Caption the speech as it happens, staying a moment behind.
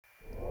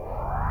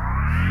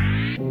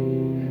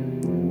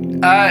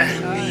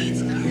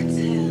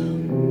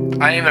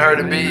I ain't even heard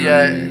the beat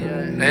yet.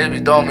 They be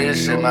throwing me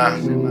this shit, man.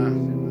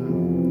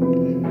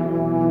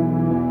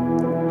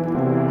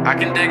 I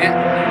can dig it.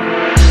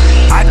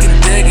 I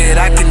can dig it,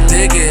 I can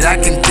dig it, I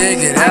can dig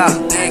it, yeah.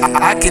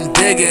 I can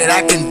dig it,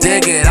 I can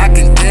dig it, I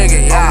can dig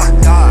it, yeah.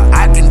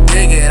 I can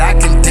dig it, I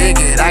can dig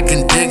it, I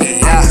can dig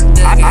it, yeah.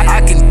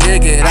 I can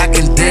dig it, I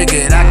can dig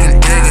it, I can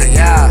dig it,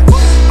 yeah.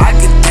 I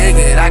can dig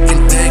it, I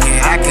can dig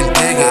it, I can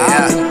dig it,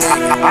 yeah.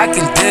 I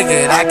can dig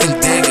it, I can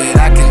dig it,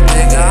 I can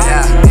dig it,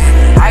 yeah.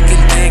 I can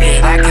dig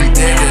it, I can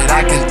dig it,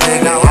 I can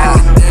dig it, yeah. I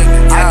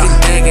can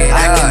dig it,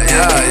 I can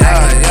dig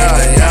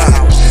it, yeah.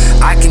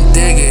 I can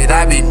dig it,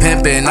 I be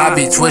pimpin', I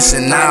be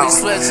twishin' out.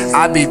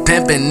 I be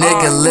pimpin',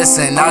 nigga,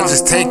 listen, I'll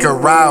just take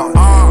her out.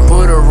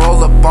 Put a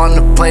roll up on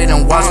the plate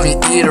and watch me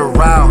eat her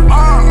out.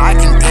 I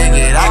can dig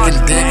it, I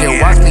can dig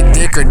it, watch me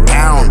dick her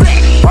down.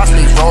 Watch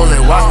me roll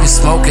it, watch me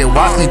smoke it,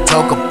 watch me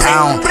toke a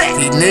pound.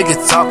 These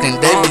niggas talking,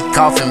 they be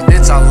coughing,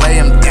 bitch, I'll lay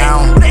them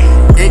down.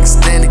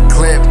 Extended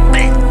clip,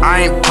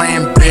 I ain't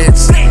playin',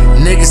 bitch.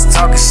 Niggas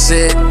talking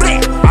shit,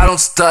 I don't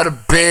stutter,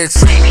 bitch.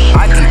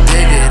 I can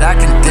dig it, I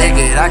can dig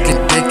it, I can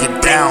dig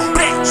it down.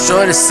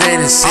 Shorty say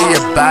that she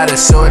about it,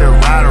 shorty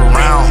ride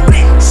around.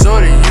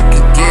 Shorty, you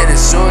can get it,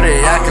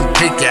 shorty, I can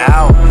pick you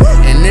out.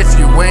 And if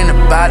you ain't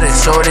about it,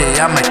 shorty,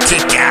 I'ma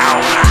kick you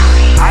out.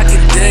 I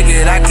can dig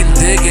it, I can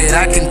dig it,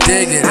 I can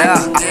dig it,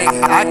 yeah.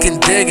 I can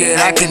dig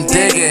it, I can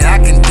dig it, I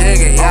can dig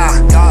it, yeah.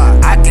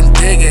 I can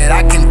dig it,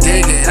 I can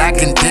dig it, I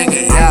can dig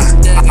it, yeah.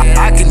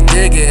 I can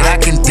dig it, I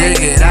can dig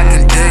it, I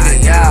can dig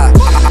it, yeah.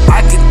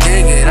 I can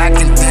dig it, I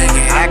can dig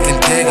it, I can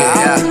dig it,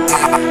 yeah.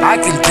 I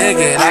can dig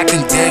it, I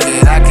can dig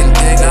it, I can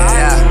dig it,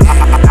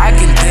 yeah. I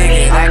can dig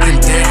it, I can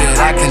dig it,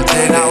 I can dig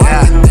it, yeah.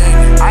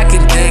 I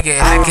can dig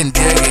it, I can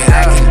dig it,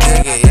 I can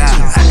dig it, yeah.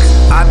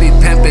 I be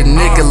pimpin',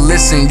 nigga,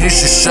 listen, you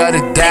should shut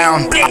it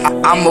down.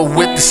 I'ma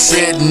with the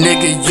shit,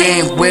 nigga, you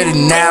ain't with it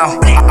now.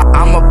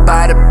 I'm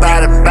about it,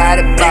 bout it, bout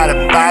it, bout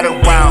it, bout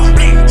it, wow.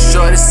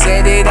 Shorty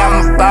said that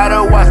I'm about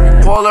it, watch me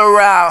pull her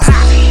out.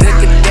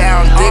 Dig it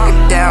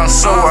down,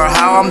 show her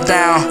how I'm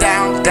down.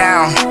 Down,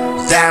 down,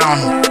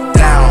 down,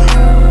 down,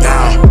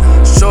 down.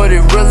 Shorty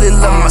really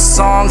love my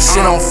song,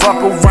 she don't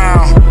fuck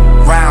around.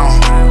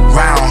 Round,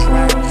 round,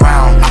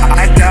 round.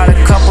 I got a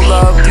couple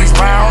of these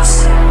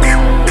rounds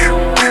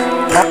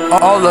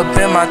all up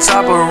in my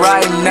chopper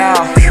right now.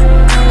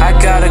 I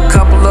got a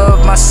couple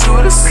of my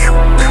shooters,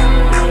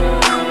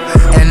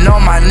 and all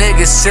my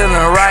niggas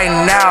chillin' right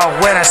now.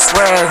 When I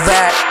swear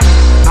that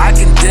I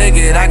can dig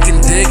it, I can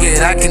dig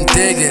it, I can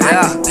dig it,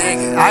 yeah.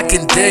 I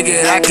can dig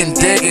it, I can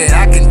dig it,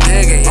 I can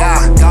dig it,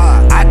 yeah.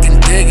 I can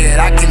dig it,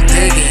 I can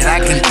dig it, I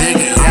can dig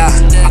it, yeah.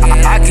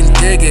 I can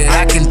dig it,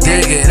 I can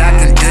dig it, I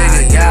can dig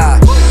it, yeah.